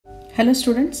Hello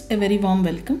students, a very warm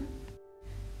welcome.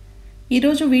 ఈ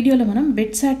రోజు వీడియోలో మనం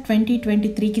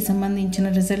BITSAT-2023 కి సంబంధించిన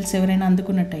రిజల్ట్స్ ఎవరైనా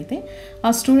అందుకున్నట్టయితే ఆ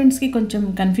స్టూడెంట్స్ కి కొంచెం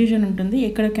కన్ఫ్యూజన్ ఉంటుంది.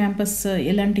 ఎక్కడ క్యాంపస్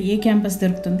ఏ క్యాంపస్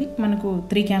దొరుకుతుంది? మనకు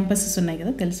 3 క్యాంపసెస్ ఉన్నాయి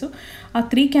కదా తెలుసు. ఆ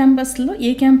 3 క్యాంపస్లో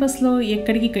ఏ క్యాంపస్లో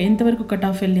ఎక్కడికి ఎంతవరకు కట్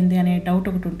ఆఫ్ వెళ్ళింది అనే డౌట్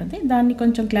ఒకటి ఉంటుంది. దాన్ని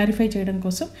కొంచెం క్లారిఫై చేయడం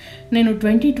కోసం నేను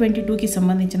 2022 కి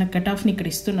సంబంధించిన కట్ ఆఫ్ని ఇక్కడ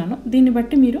ఇస్తున్నాను. దీన్ని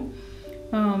బట్టి మీరు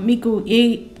మీకు ఏ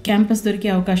క్యాంపస్ దొరికే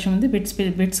అవకాశం ఉంది,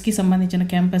 బిట్స్కి సంబంధించిన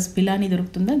క్యాంపస్ పిలాని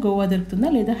దొరుకుతుందా, గోవా దొరుకుతుందా,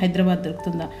 లేదా హైదరాబాద్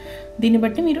దొరుకుతుందా, దీన్ని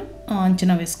బట్టి మీరు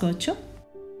అంచనా వేసుకోవచ్చు.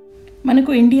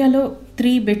 మనకు ఇండియాలో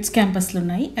 3 బిట్స్ క్యాంపస్లు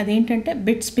ఉన్నాయి. అదేంటంటే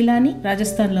బిట్స్ పిలాని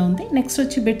రాజస్థాన్లో ఉంది, నెక్స్ట్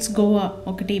వచ్చి బిట్స్ గోవా,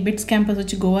 ఒకటి బిట్స్ క్యాంపస్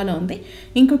వచ్చి గోవాలో ఉంది,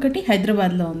 ఇంకొకటి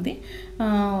హైదరాబాద్లో ఉంది.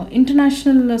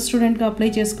 ఇంటర్నేషనల్ స్టూడెంట్గా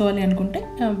అప్లై చేసుకోవాలి అనుకుంటే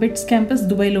బిట్స్ క్యాంపస్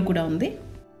దుబాయ్లో కూడా ఉంది.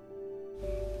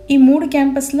 ఈ 3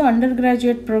 క్యాంపస్లో అండర్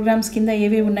గ్రాడ్యుయేట్ ప్రోగ్రామ్స్ కింద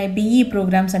ఏవేవి ఉన్నాయి? బీఈ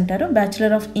ప్రోగ్రామ్స్ అంటారు,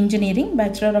 bachelor of engineering,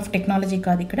 bachelor of technology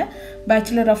కాదు, ఇక్కడ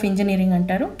బ్యాచిలర్ ఆఫ్ ఇంజనీరింగ్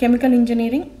అంటారు. కెమికల్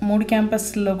ఇంజనీరింగ్ 3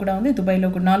 క్యాంపస్లో కూడా ఉంది, దుబాయ్లో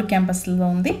కూడా 4 క్యాంపస్లో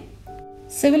ఉంది.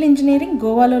 సివిల్ ఇంజనీరింగ్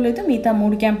గోవాలో లేదు, మిగతా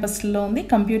 3 క్యాంపస్లో ఉంది.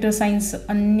 కంప్యూటర్ సైన్స్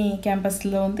అన్ని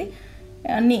క్యాంపస్లో ఉంది,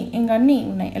 అన్నీ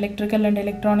ఉన్నాయి. Electrical and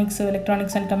electronics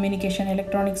and communication,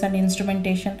 electronics and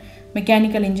instrumentation,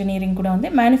 mechanical engineering కూడా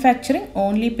ఉంది. మ్యానుఫ్యాక్చరింగ్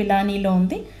ఓన్లీ పిలానీలో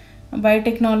ఉంది.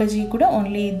 బయోటెక్నాలజీ కూడా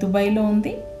ఓన్లీ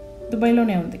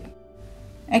దుబాయ్లోనే ఉంది.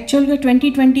 యాక్చువల్గా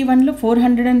 2021లో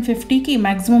 450కి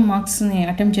మ్యాక్సిమం మార్క్స్ని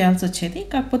అటెంప్ట్ చేయాల్సి వచ్చేది.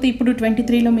 కాకపోతే ఇప్పుడు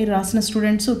 23లో మీరు రాసిన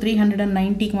స్టూడెంట్స్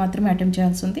 390కి మాత్రమే అటెంప్ట్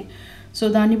చేయాల్సి ఉంది. సో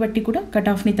దాన్ని బట్టి కూడా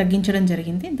కట్ ఆఫ్ని తగ్గించడం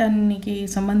జరిగింది. దానికి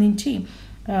సంబంధించి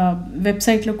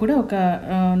వెబ్సైట్లో కూడా ఒక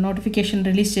నోటిఫికేషన్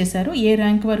రిలీజ్ చేశారు. ఏ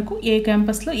ర్యాంక్ వరకు ఏ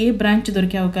క్యాంపస్లో ఏ బ్రాంచ్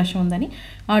దొరికే అవకాశం ఉందని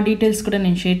ఆ డీటెయిల్స్ కూడా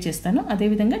నేను షేర్ చేస్తాను.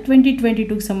 అదేవిధంగా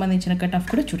 2022కి సంబంధించిన కట్ ఆఫ్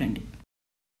కూడా చూడండి.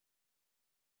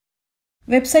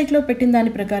 వెబ్సైట్లో పెట్టిన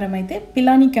దాని ప్రకారం అయితే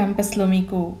పిలాని క్యాంపస్లో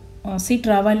మీకు సీట్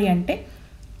రావాలి అంటే,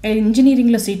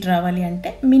 ఇంజనీరింగ్లో సీట్ రావాలి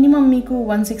అంటే మినిమం మీకు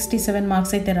 167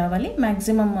 మార్క్స్ అయితే రావాలి.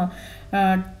 మ్యాక్సిమం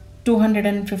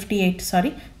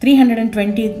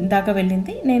 320 దాకా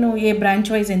వెళ్ళింది. నేను ఏ బ్రాంచ్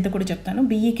వైజ్ ఎంత కూడా చెప్తాను.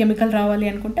 బీఈ కెమికల్ రావాలి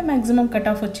అనుకుంటే మ్యాక్సిమం కట్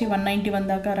ఆఫ్ వచ్చి 191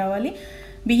 దాకా రావాలి.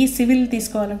 బీఈ సివిల్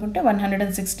తీసుకోవాలనుకుంటే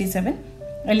 167,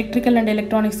 ఎలక్ట్రికల్ అండ్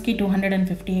ఎలక్ట్రానిక్స్కి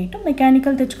 258,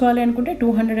 మెకానికల్ తెచ్చుకోవాలి అనుకుంటే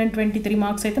 223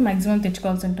 మార్క్స్ అయితే మ్యాక్సిమం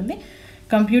తెచ్చుకోవాల్సి ఉంటుంది.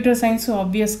 కంప్యూటర్ సైన్స్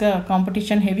ఆబ్వియస్గా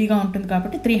కాంపిటీషన్ హెవీగా ఉంటుంది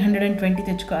కాబట్టి 320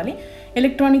 తెచ్చుకోవాలి.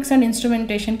 Electronics and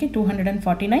ఇన్స్ట్రుమెంటేషన్కి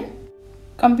 249.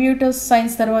 కంప్యూటర్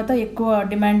సైన్స్ తర్వాత ఎక్కువ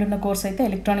డిమాండ్ ఉన్న కోర్స్ అయితే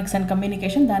ఎలక్ట్రానిక్స్ అండ్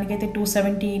కమ్యూనికేషన్, దానికైతే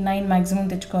 279 మ్యాక్సిమం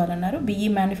తెచ్చుకోవాలన్నారు. బీఈ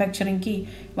మ్యానుఫ్యాక్చరింగ్కి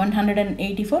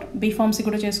 184, బీఫార్మసీ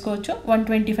కూడా చేసుకోవచ్చు.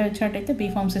 125 వచ్చినట్టయితే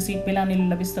బీఫార్మసీ సీట్ పిలానీలో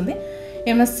లభిస్తుంది.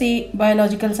 ఎంఎస్సి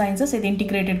బయాలజికల్ సైన్సెస్, ఇది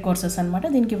ఇంటిగ్రేటెడ్ కోర్సెస్ అనమాట,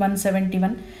 దీనికి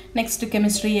 171. నెక్స్ట్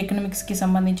కెమిస్ట్రీ, ఎకనామిక్స్కి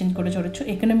సంబంధించింది కూడా చూడొచ్చు.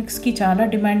 ఎకనామిక్స్కి చాలా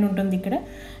డిమాండ్ ఉంటుంది ఇక్కడ.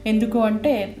 ఎందుకు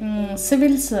అంటే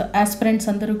సివిల్స్ ఆస్పిరెంట్స్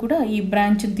అందరూ కూడా ఈ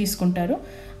బ్రాంచ్ని తీసుకుంటారు.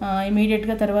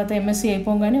 ఇమీడియట్గా తర్వాత ఎంఎస్సి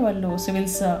అయిపోగానే వాళ్ళు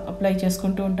సివిల్స్ అప్లై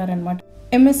చేసుకుంటూ ఉంటారనమాట.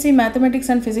 ఎంఎస్సి మ్యాథమెటిక్స్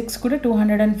అండ్ ఫిజిక్స్ కూడా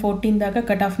 214 దాకా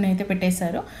కట్ ఆఫ్ని అయితే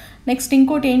పెట్టేశారు. నెక్స్ట్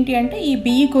ఇంకోటి ఏంటి అంటే ఈ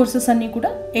బీఈ కోర్సెస్ అన్నీ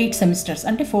కూడా 8 సెమిస్టర్స్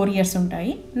అంటే 4 ఇయర్స్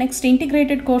ఉంటాయి. నెక్స్ట్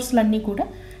ఇంటిగ్రేటెడ్ కోర్సులు అన్నీ కూడా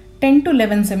 10 to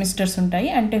 11 సెమిస్టర్స్ ఉంటాయి.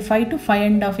 అంటే 5 to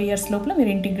 5.5 ఇయర్స్ లోపల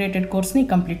మీరు ఇంటిగ్రేటెడ్ కోర్స్ని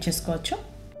కంప్లీట్ చేసుకోవచ్చు.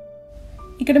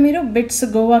 ఇక్కడ మీరు బిట్స్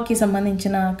గోవాకి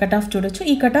సంబంధించిన కట్ ఆఫ్ చూడొచ్చు.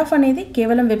 ఈ కట్ ఆఫ్ అనేది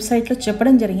కేవలం వెబ్సైట్లో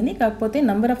చెప్పడం జరిగింది. కాకపోతే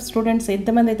నెంబర్ ఆఫ్ స్టూడెంట్స్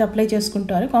ఎంతమంది అయితే అప్లై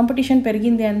చేసుకుంటారో, కాంపిటీషన్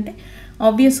పెరిగింది అంటే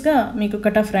ఆబ్వియస్గా మీకు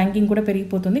కట్ ఆఫ్ ర్యాంకింగ్ కూడా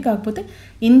పెరిగిపోతుంది. కాకపోతే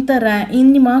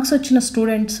ఇన్ని మార్క్స్ వచ్చిన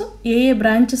స్టూడెంట్స్ ఏ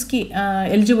బ్రాంచెస్కి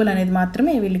ఎలిజిబుల్ అనేది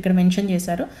మాత్రమే వీళ్ళు ఇక్కడ మెన్షన్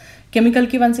చేశారు.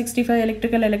 కెమికల్కి 165,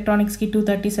 ఎలక్ట్రికల్ ఎలక్ట్రానిక్స్కి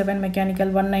 237,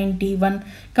 మెకానికల్ 191,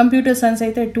 కంప్యూటర్ సైన్స్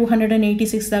అయితే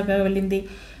 286 దాకా వెళ్ళింది.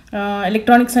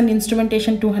 ఎలక్ట్రానిక్స్ అండ్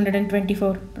ఇన్స్ట్రుమెంటేషన్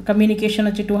 224, కమ్యూనికేషన్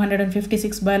వచ్చి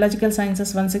 256, బయాలజికల్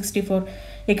సైన్సెస్ 164,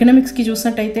 ఎకనామిక్స్కి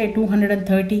చూసినట్టయితే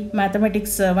 230,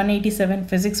 మ్యాథమెటిక్స్ 187,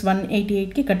 ఫిజిక్స్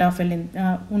 188కి కట్ ఆఫ్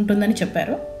ఉంటుందని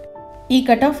చెప్పారు. ఈ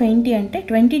కట్ ఆఫ్ ఏంటి అంటే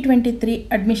 2023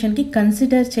 అడ్మిషన్కి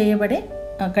కన్సిడర్ చేయబడే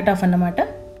కట్ ఆఫ్ అన్నమాట.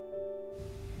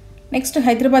 నెక్స్ట్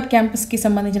హైదరాబాద్ క్యాంపస్కి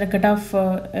సంబంధించిన కట్ ఆఫ్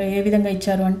ఏ విధంగా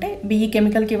ఇచ్చారు అంటే బీఈ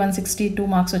కెమికల్కి 162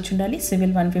 మార్క్స్ వచ్చి ఉండాలి,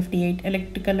 civil 158,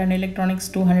 electrical and electronics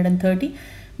 230,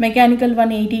 mechanical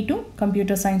 182,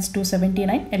 computer science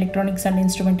 279, electronics and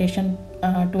instrumentation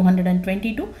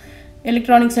 222,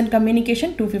 electronics and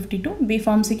communication 252,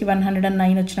 బీఫార్మసీకి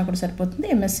 109 వచ్చినా కూడా సరిపోతుంది.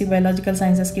 MSc biological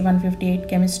సైన్సెస్కి 158,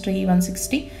 chemistry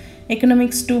 160,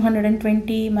 economics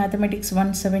 220, mathematics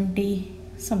 170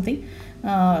 something,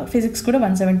 physics కూడా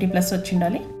 170+ వచ్చి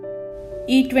ఉండాలి.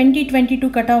 ఈ 2022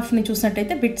 కట్ ఆఫ్ని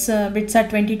చూసినట్టయితే బిట్సాట్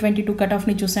 2022 కట్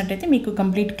ఆఫ్ని చూసినట్టయితే మీకు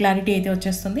కంప్లీట్ క్లారిటీ అయితే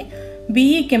వచ్చేస్తుంది.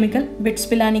 బీఈ కెమికల్ బిట్స్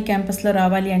పిలాని క్యాంపస్లో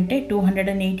రావాలి అంటే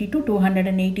 280 to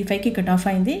 285కి కట్ ఆఫ్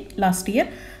అయింది లాస్ట్ ఇయర్.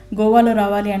 గోవాలో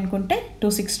రావాలి అనుకుంటే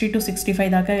 260-265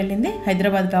 దాకా వెళ్ళింది.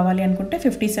 హైదరాబాద్ కావాలి అనుకుంటే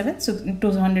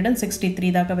 57-263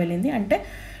 దాకా వెళ్ళింది. అంటే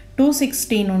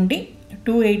 260 నుండి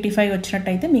 285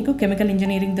 వచ్చినట్టయితే మీకు కెమికల్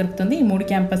ఇంజనీరింగ్ దొరుకుతుంది ఈ 3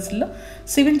 క్యాంపస్లో.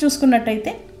 సివిల్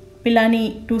చూసుకున్నట్టయితే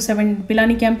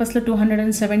పిలాని క్యాంపస్లో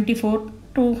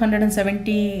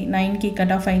 279కి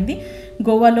కట్ ఆఫ్ అయింది.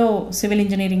 గోవాలో సివిల్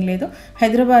ఇంజనీరింగ్ లేదు.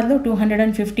 హైదరాబాద్లో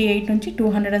 258 నుంచి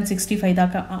 265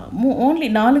 దాకా ఓన్లీ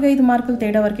 4-5 మార్కులు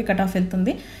తేడా వరకు కట్ ఆఫ్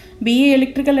వెళ్తుంది. బీఈ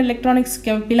ఎలక్ట్రికల్ ఎలక్ట్రానిక్స్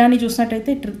పిలాని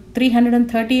చూసినట్టయితే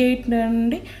 338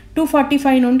 నుండి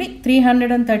 245 నుండి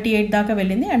 338 దాకా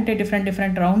వెళ్ళింది. అంటే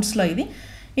డిఫరెంట్ రౌండ్స్లో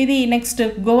ఇది నెక్స్ట్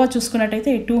గోవా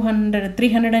చూసుకున్నట్టయితే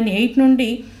 308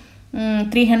 నుండి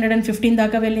 315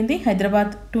 దాకా వెళ్ళింది.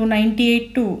 హైదరాబాద్ 298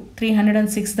 to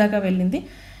 306 దాకా వెళ్ళింది.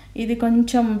 ఇది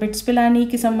కొంచెం బిట్స్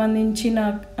పిలానీకి సంబంధించిన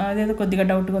అదేదో కొద్దిగా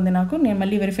డౌట్గా ఉంది నాకు, నేను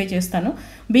మళ్ళీ వెరిఫై చేస్తాను.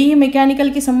 బీఈ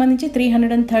మెకానికల్కి సంబంధించి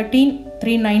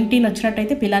 319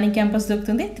 వచ్చినట్టయితే పిలానీ క్యాంపస్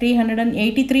దొరుకుతుంది.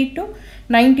 383 to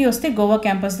 90 వస్తే గోవా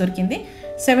క్యాంపస్ దొరికింది.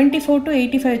 74 to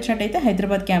 85 వచ్చినట్టయితే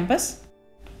హైదరాబాద్ క్యాంపస్.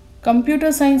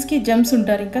 కంప్యూటర్ సైన్స్కి జంప్స్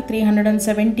ఉంటారు. ఇంకా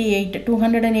 378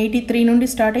 283 నుండి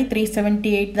స్టార్ట్ అయ్యి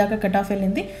 378 దాకా కట్ ఆఫ్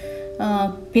వెళ్ళింది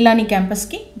పిలానీ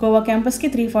క్యాంపస్కి. గోవా క్యాంపస్కి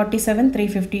 347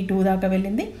 352 దాకా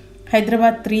వెళ్ళింది.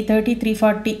 హైదరాబాద్ 330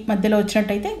 340 మధ్యలో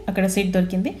వచ్చినట్టయితే అక్కడ సీట్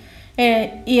దొరికింది.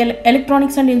 ఈ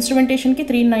ఎలక్ట్రానిక్స్ అండ్ ఇన్స్ట్రుమెంటేషన్కి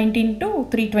 319 to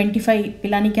 325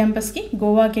 పిలానీ క్యాంపస్కి.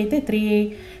 గోవాకి అయితే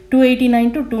 289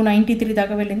 to 293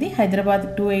 దాకా వెళ్ళింది. హైదరాబాద్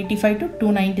 285 to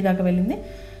 290 దాకా వెళ్ళింది.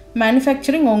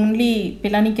 మ్యానుఫ్యాక్చరింగ్ ఓన్లీ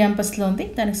పిలానీ క్యాంపస్లో ఉంది,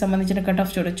 దానికి సంబంధించిన కట్ ఆఫ్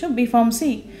చూడొచ్చు.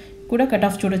 బీఫార్మసీ కూడా కట్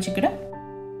ఆఫ్ చూడొచ్చు. ఇక్కడ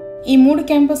ఈ 3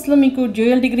 క్యాంపస్లో మీకు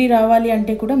డ్యూయల్ డిగ్రీ రావాలి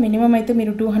అంటే కూడా మినిమం అయితే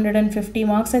మీరు 250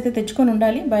 మార్క్స్ అయితే తెచ్చుకొని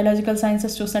ఉండాలి. బయాలజికల్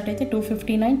సైన్సెస్ చూసినట్టయితే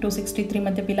 259 263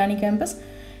 మధ్య పిలానీ క్యాంపస్,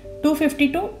 250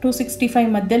 to 265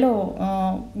 మధ్యలో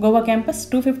Goa campus,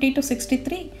 250 to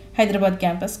 63 Hyderabad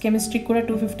campus. Chemistry కూడా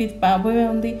 250 అబోవే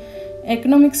ఉంది.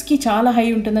 ఎకనామిక్స్కి చాలా హై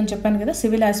ఉంటుందని చెప్పాను కదా,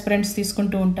 సివిల్ ఆస్పిరెంట్స్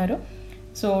తీసుకుంటూ ఉంటారు.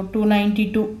 సో 290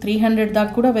 to 300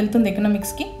 దాకా కూడా వెళ్తుంది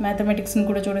ఎకనామిక్స్కి. మ్యాథమెటిక్స్ని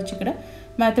కూడా చూడొచ్చు. ఇక్కడ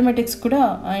మ్యాథమెటిక్స్ కూడా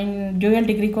డ్యూయల్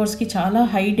డిగ్రీ కోర్స్కి చాలా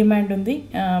హై డిమాండ్ ఉంది.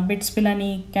 బిట్స్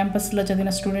పిలానీ క్యాంపస్లో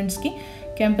చదివిన స్టూడెంట్స్కి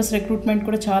క్యాంపస్ రిక్రూట్మెంట్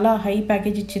కూడా చాలా హై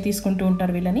ప్యాకేజ్ ఇచ్చి తీసుకుంటూ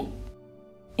ఉంటారు వీళ్ళని.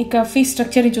 ఇక ఫీ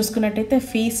స్ట్రక్చర్ని చూసుకున్నట్టయితే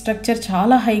ఫీ స్ట్రక్చర్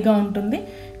చాలా హైగా ఉంటుంది.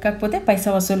 కాకపోతే పైసా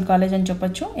వసూలు కాలేజ్ అని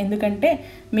చెప్పొచ్చు. ఎందుకంటే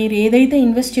మీరు ఏదైతే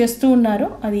ఇన్వెస్ట్ చేస్తూ ఉన్నారో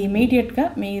అది ఇమీడియట్గా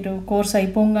మీరు కోర్స్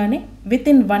అయిపోగానే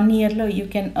within 1 yearలో you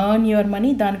can earn your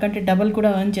money, దానికంటే డబుల్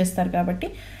కూడా ఎర్న్ చేస్తారు కాబట్టి.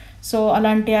 సో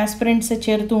అలాంటి ఆస్పిరెంట్సే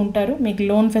చేరుతూ ఉంటారు. మీకు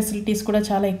లోన్ ఫెసిలిటీస్ కూడా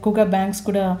చాలా ఎక్కువగా బ్యాంక్స్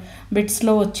కూడా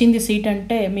బిట్స్లో వచ్చింది సీట్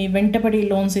అంటే మీ వెంటబడి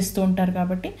లోన్స్ ఇస్తూ ఉంటారు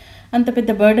కాబట్టి అంత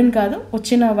పెద్ద బర్డెన్ కాదు.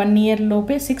 వచ్చిన 1 year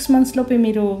లోపే 6 months లోపే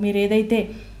మీరు ఏదైతే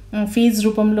ఫీజ్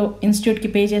రూపంలో ఇన్స్టిట్యూట్కి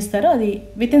పే చేస్తారో అది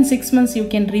within 6 months you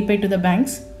can repay to the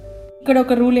banks. ఇక్కడ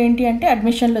ఒక రూల్ ఏంటి అంటే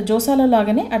అడ్మిషన్లో జోసాలో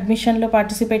లాగానే అడ్మిషన్లో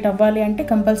పార్టిసిపేట్ అవ్వాలి అంటే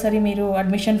కంపల్సరీ మీరు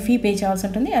అడ్మిషన్ ఫీ పే చేయాల్సి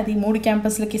ఉంటుంది. అది 3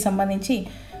 క్యాంపస్లకి సంబంధించి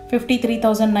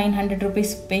 53,900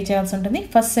 రూపీస్ పే చేయాల్సి ఉంటుంది.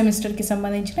 ఫస్ట్ సెమిస్టర్కి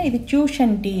సంబంధించిన ఇది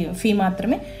ట్యూషన్ ఫీ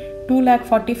మాత్రమే.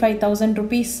 2,45,000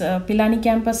 రూపీస్ పిలానీ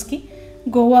క్యాంపస్కి.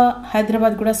 గోవా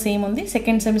హైదరాబాద్ కూడా సేమ్ ఉంది.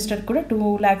 సెకండ్ సెమిస్టర్ కూడా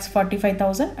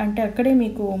 2,45,000 అంటే అక్కడే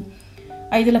మీకు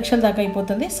 5 లక్షల దాకా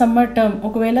అయిపోతుంది. సమ్మర్ టర్మ్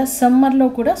ఒకవేళ సమ్మర్లో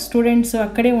కూడా స్టూడెంట్స్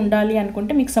అక్కడే ఉండాలి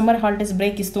అనుకుంటే మీకు సమ్మర్ హాలిడేస్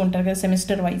బ్రేక్ ఇస్తూ ఉంటారు కదా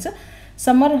సెమిస్టర్ వైజ్.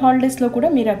 సమ్మర్ హాలిడేస్లో కూడా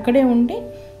మీరు అక్కడే ఉండి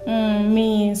మీ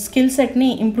స్కిల్ సెట్ని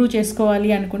ఇంప్రూవ్ చేసుకోవాలి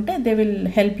అనుకుంటే they will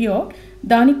help you out.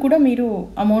 దానికి కూడా మీరు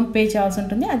అమౌంట్ పే చేయాల్సి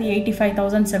ఉంటుంది. అది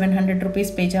 85,700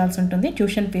 రూపీస్ పే చేయాల్సి ఉంటుంది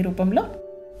ట్యూషన్ ఫీ రూపంలో.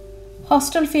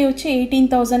 హాస్టల్ ఫీ వచ్చి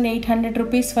 18,800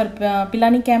 rupees for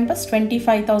Pilani campus,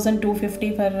 25,250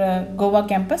 for Goa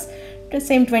campus.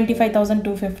 Same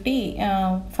 25,250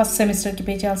 first సెమిస్టర్కి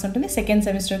pay చేయాల్సి ఉంటుంది. సెకండ్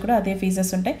సెమిస్టర్ కూడా అదే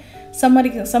ఫీజెస్ ఉంటాయి.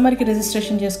 సమ్మర్కి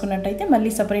రిజిస్ట్రేషన్ చేసుకున్నట్టయితే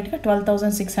మళ్ళీ సపరేట్గా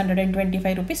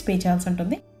 12,625 రూపీస్ పే చేయాల్సి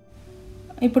ఉంటుంది.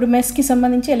 ఇప్పుడు మెస్కి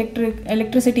సంబంధించి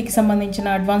ఎలక్ట్రిసిటీకి సంబంధించిన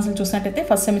అడ్వాన్సులు చూసినట్టయితే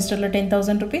ఫస్ట్ సెమిస్టర్లో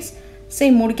 10,000 రూపీస్,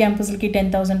 సేమ్ 3 క్యాంపస్లకి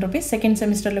 10,000 రూపీస్. సెకండ్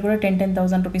సెమిస్టర్లో కూడా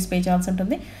 10,000 రూపీస్ పే చేయాల్సి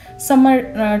ఉంటుంది. సమ్మర్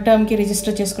టర్మ్కి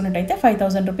రిజిస్టర్ చేసుకున్నట్టయితే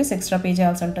 5,000 రూపీస్ ఎక్స్ట్రా పే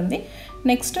చేయాల్సి ఉంటుంది.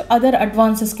 నెక్స్ట్ అదర్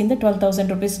అడ్వాన్సెస్ కింద 12,000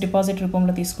 రూపీస్ డిపాజిట్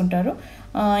రూపంలో తీసుకుంటారు.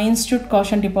 ఇన్స్టిట్యూట్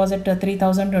కాషన్ డిపాజిట్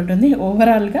 3,000 ఉంటుంది.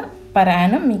 ఓవరాల్గా పర్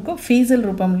యానం మీకు ఫీజుల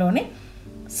రూపంలోనే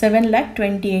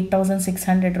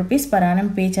 7,28,600 రూపీస్ పర్ యానం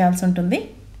పే చేయాల్సి ఉంటుంది.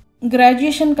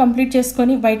 గ్రాడ్యుయేషన్ కంప్లీట్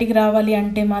చేసుకొని బయటికి రావాలి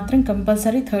అంటే మాత్రం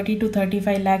కంపల్సరీ 30 to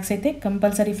 35 lakhs అయితే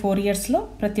కంపల్సరీ 4 yearsలో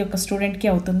ప్రతి ఒక్క స్టూడెంట్కి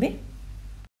అవుతుంది.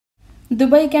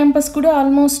 దుబాయ్ క్యాంపస్ కూడా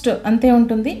ఆల్మోస్ట్ అంతే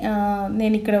ఉంటుంది.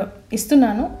 నేను ఇక్కడ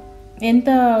ఇస్తున్నాను ఎంత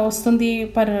వస్తుంది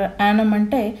పర్ యానం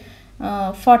అంటే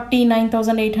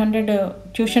 49,800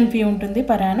 ట్యూషన్ ఫీ ఉంటుంది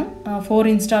పర్ యానం. 4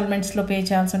 installmentsలో పే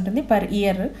చేయాల్సి ఉంటుంది పర్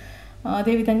ఇయర్.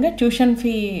 అదేవిధంగా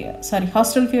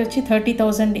హాస్టల్ ఫీ వచ్చి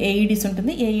 30,000 ఏఈడీస్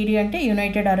ఉంటుంది. ఏఈడీ అంటే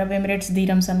యునైటెడ్ అరబ్ ఎమిరేట్స్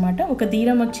దీరమ్స్ అనమాట. ఒక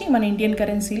దీరం వచ్చి మన ఇండియన్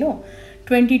కరెన్సీలో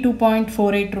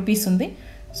 22.48 రూపీస్ ఉంది.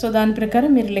 సో దాని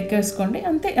ప్రకారం మీరు లెక్క వేసుకోండి.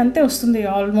 అంతే వస్తుంది.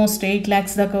 ఆల్మోస్ట్ 8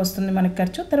 lakhs దాకా వస్తుంది మనకు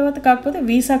ఖర్చు. తర్వాత కాకపోతే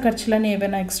వీసా ఖర్చులని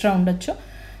ఏవైనా ఎక్స్ట్రా ఉండొచ్చు.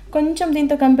 కొంచెం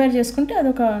దీంతో కంపేర్ చేసుకుంటే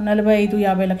అదొక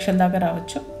 45-50 లక్షల దాకా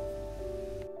రావచ్చు.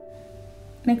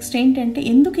 నెక్స్ట్ ఏంటంటే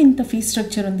ఎందుకు ఇంత ఫీ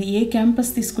స్ట్రక్చర్ ఉంది, ఏ క్యాంపస్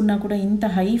తీసుకున్నా కూడా ఇంత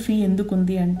హై ఫీ ఎందుకు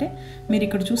ఉంది అంటే, మీరు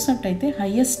ఇక్కడ చూసినట్టయితే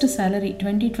హైయెస్ట్ శాలరీ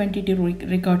 2022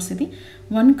 రికార్డ్స్ ఇది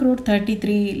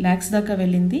 1,33,00,000 దాకా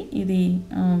వెళ్ళింది. ఇది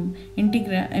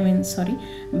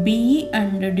బీఈ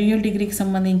అండ్ డ్యూయల్ డిగ్రీకి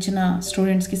సంబంధించిన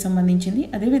స్టూడెంట్స్కి సంబంధించింది.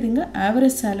 అదేవిధంగా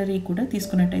యావరేజ్ శాలరీ కూడా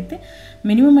తీసుకున్నట్టయితే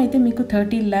మినిమం అయితే మీకు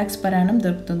 30 lakhs per annum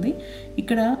దొరుకుతుంది.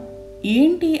 ఇక్కడ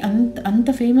ఏంటి అంత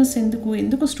ఫేమస్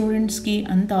ఎందుకు స్టూడెంట్స్కి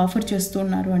అంత ఆఫర్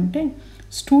చేస్తున్నారు అంటే,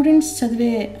 స్టూడెంట్స్ చదివే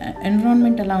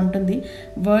ఎన్విరాన్మెంట్ అలా ఉంటుంది.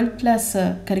 వరల్డ్ క్లాస్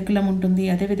కరికులం ఉంటుంది.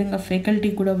 అదేవిధంగా ఫ్యాకల్టీ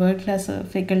కూడా వరల్డ్ క్లాస్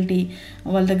ఫ్యాకల్టీ,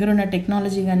 వాళ్ళ దగ్గర ఉన్న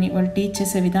టెక్నాలజీ కానీ, వాళ్ళు టీచ్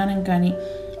చేసే విధానం కానీ,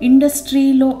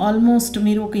 ఇండస్ట్రీలో ఆల్మోస్ట్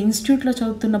మీరు ఒక ఇన్స్టిట్యూట్లో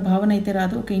చదువుతున్న భావన అయితే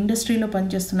రాదు, ఒక ఇండస్ట్రీలో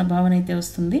పనిచేస్తున్న భావన అయితే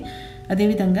వస్తుంది.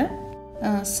 అదేవిధంగా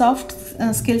సాఫ్ట్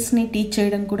స్కిల్స్ని టీచ్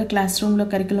చేయడం కూడా క్లాస్ రూమ్లో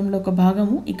కరికులంలో ఒక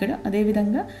భాగము ఇక్కడ.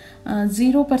 అదేవిధంగా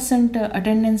 0%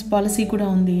 అటెండెన్స్ పాలసీ కూడా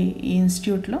ఉంది ఈ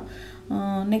ఇన్స్టిట్యూట్లో.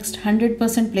 నెక్స్ట్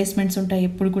 100% ప్లేస్మెంట్స్ ఉంటాయి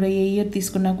ఎప్పుడు కూడా. ఏ ఇయర్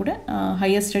తీసుకున్నా కూడా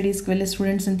హయ్యర్ స్టడీస్కి వెళ్ళే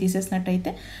స్టూడెంట్స్ని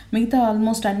తీసేసినట్టయితే మిగతా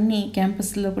ఆల్మోస్ట్ అన్ని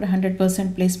క్యాంపస్లో కూడా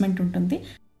 100% ప్లేస్మెంట్ ఉంటుంది.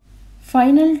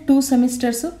 ఫైనల్ 2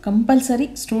 సెమిస్టర్స్ కంపల్సరీ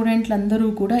స్టూడెంట్లు అందరూ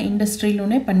కూడా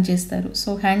ఇండస్ట్రీలోనే పనిచేస్తారు. సో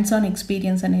హ్యాండ్స్ ఆన్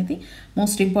ఎక్స్పీరియన్స్ అనేది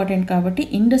మోస్ట్ ఇంపార్టెంట్ కాబట్టి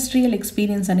ఇండస్ట్రియల్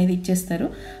ఎక్స్పీరియన్స్ అనేది ఇచ్చేస్తారు.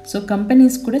 సో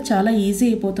కంపెనీస్ కూడా చాలా ఈజీ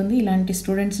అయిపోతుంది ఇలాంటి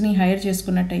స్టూడెంట్స్ని హైర్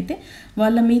చేసుకున్నట్టయితే.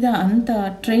 వాళ్ళ మీద అంత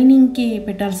ట్రైనింగ్కి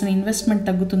పెట్టాల్సిన ఇన్వెస్ట్మెంట్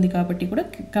తగ్గుతుంది కాబట్టి కూడా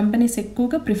కంపెనీస్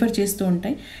ఎక్కువగా ప్రిఫర్ చేస్తూ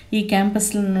ఉంటాయి ఈ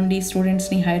క్యాంపస్ల నుండి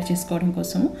స్టూడెంట్స్ని హైర్ చేసుకోవడం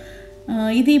కోసము.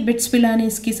 ఇది బిట్స్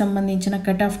పిలానీస్కి సంబంధించిన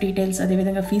కట్ ఆఫ్ డీటెయిల్స్,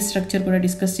 అదేవిధంగా ఫీ స్ట్రక్చర్ కూడా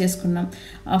డిస్కస్ చేసుకున్నాం.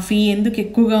 ఆ ఫీ ఎందుకు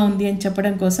ఎక్కువగా ఉంది అని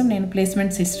చెప్పడం కోసం నేను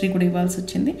ప్లేస్మెంట్స్ హిస్టరీ కూడా ఇవ్వాల్సి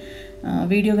వచ్చింది.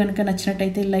 వీడియో కనుక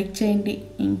నచ్చినట్టయితే లైక్ చేయండి.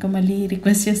 ఇంకా మళ్ళీ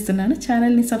రిక్వెస్ట్ చేస్తున్నాను,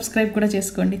 ఛానల్ని సబ్స్క్రైబ్ కూడా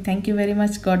చేసుకోండి. Thank you very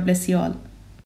much. God bless you all.